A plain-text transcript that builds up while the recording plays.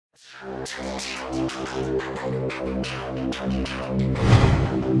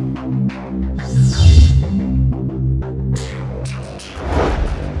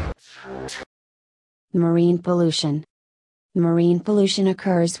Marine pollution. Marine pollution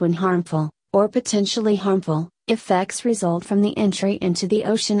occurs when harmful, or potentially harmful, effects result from the entry into the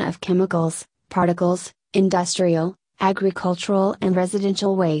ocean of chemicals, particles, industrial, agricultural and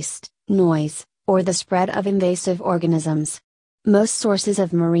residential waste, noise, or the spread of invasive organisms. Most sources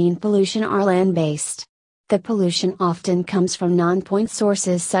of marine pollution are land-based. The pollution often comes from non-point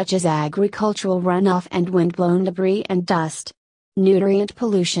sources such as agricultural runoff and wind-blown debris and dust. Nutrient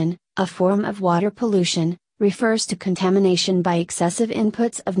pollution, a form of water pollution, refers to contamination by excessive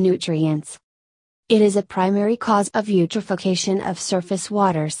inputs of nutrients. It is a primary cause of eutrophication of surface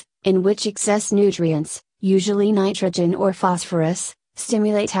waters, in which excess nutrients, usually nitrogen or phosphorus,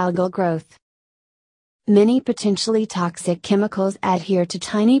 stimulate algal growth. Many potentially toxic chemicals adhere to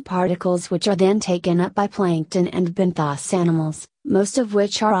tiny particles which are then taken up by plankton and benthos animals, most of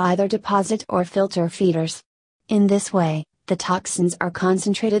which are either deposit or filter feeders. In this way, the toxins are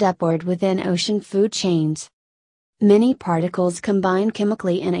concentrated upward within ocean food chains. Many particles combine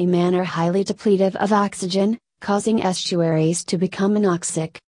chemically in a manner highly depletive of oxygen, causing estuaries to become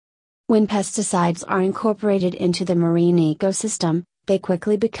anoxic. When pesticides are incorporated into the marine ecosystem, they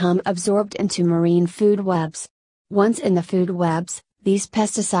quickly become absorbed into marine food webs. Once in the food webs, these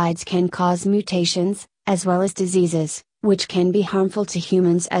pesticides can cause mutations, as well as diseases, which can be harmful to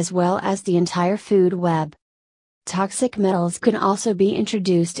humans as well as the entire food web. Toxic metals can also be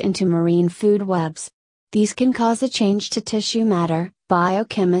introduced into marine food webs. These can cause a change to tissue matter,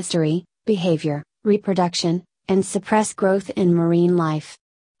 biochemistry, behavior, reproduction, and suppress growth in marine life.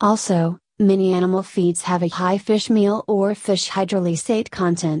 Also, many animal feeds have a high fish meal or fish hydrolysate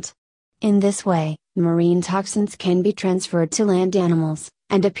content. In this way, marine toxins can be transferred to land animals,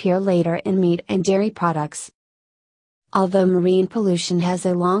 and appear later in meat and dairy products. Although marine pollution has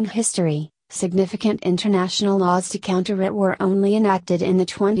a long history, significant international laws to counter it were only enacted in the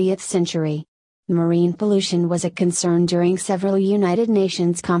 20th century. Marine pollution was a concern during several United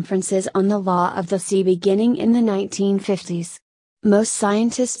Nations conferences on the law of the sea beginning in the 1950s. Most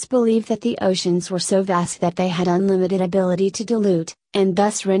scientists believed that the oceans were so vast that they had unlimited ability to dilute, and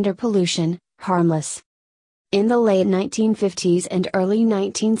thus render pollution, harmless. In the late 1950s and early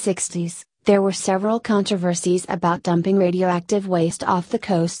 1960s, there were several controversies about dumping radioactive waste off the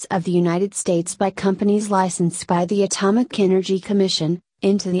coasts of the United States by companies licensed by the Atomic Energy Commission,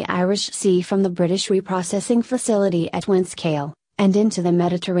 into the Irish Sea from the British reprocessing facility at Windscale, and into the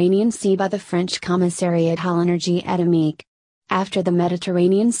Mediterranean Sea by the French Commissariat à l'Énergie Atomique. After the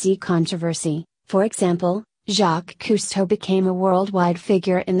Mediterranean Sea controversy, for example, Jacques Cousteau became a worldwide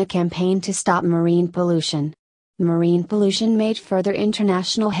figure in the campaign to stop marine pollution. Marine pollution made further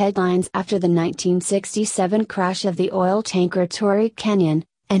international headlines after the 1967 crash of the oil tanker Torrey Canyon,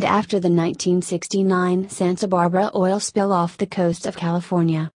 and after the 1969 Santa Barbara oil spill off the coast of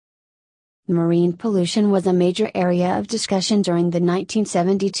California. Marine pollution was a major area of discussion during the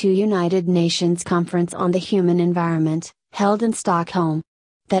 1972 United Nations Conference on the Human Environment, held in Stockholm.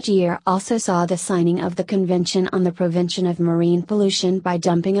 That year also saw the signing of the Convention on the Prevention of Marine Pollution by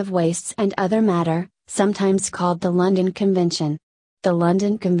Dumping of Wastes and Other Matter, sometimes called the London Convention. The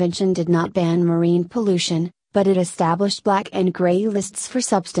London Convention did not ban marine pollution, but it established black and gray lists for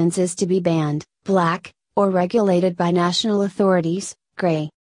substances to be banned, black, or regulated by national authorities, gray.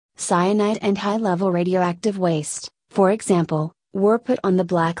 Cyanide and high-level radioactive waste, for example, were put on the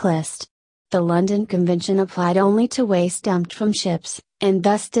black list. The London Convention applied only to waste dumped from ships, and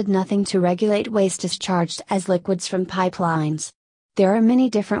thus did nothing to regulate waste discharged as liquids from pipelines. There are many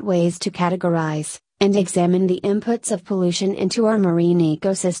different ways to categorize and examine the inputs of pollution into our marine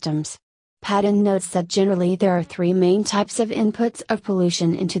ecosystems. Patton notes that generally there are three main types of inputs of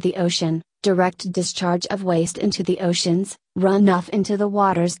pollution into the ocean: direct discharge of waste into the oceans, runoff into the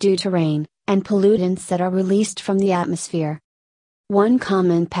waters due to rain, and pollutants that are released from the atmosphere. One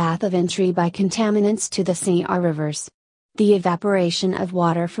common path of entry by contaminants to the sea are rivers. The evaporation of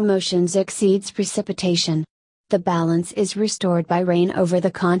water from oceans exceeds precipitation. The balance is restored by rain over the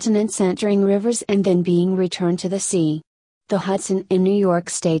continents entering rivers and then being returned to the sea. The Hudson in New York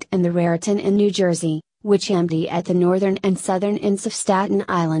State and the Raritan in New Jersey, which empty at the northern and southern ends of Staten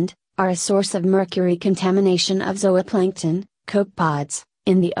Island, are a source of mercury contamination of zooplankton, copepods,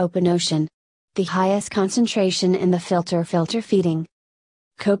 in the open ocean. The highest concentration in the filter feeding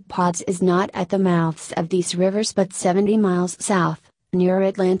copepods is not at the mouths of these rivers but 70 miles south, near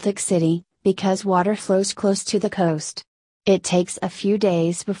Atlantic City, because water flows close to the coast. It takes a few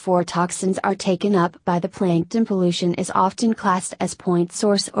days before toxins are taken up by the plankton. Pollution is often classed as point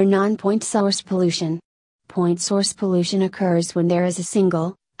source or non-point source pollution. Point source pollution occurs when there is a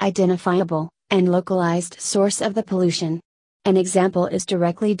single, identifiable, and localized source of the pollution. An example is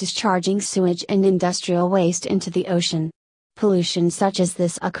directly discharging sewage and industrial waste into the ocean. Pollution such as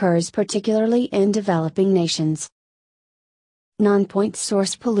this occurs particularly in developing nations. Non-point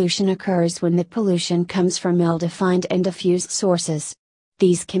source pollution occurs when the pollution comes from ill-defined and diffuse sources.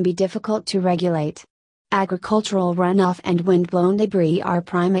 These can be difficult to regulate. Agricultural runoff and wind-blown debris are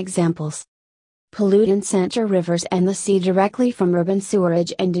prime examples. Pollutants enter rivers and the sea directly from urban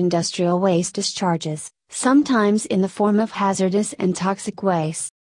sewerage and industrial waste discharges, sometimes in the form of hazardous and toxic waste.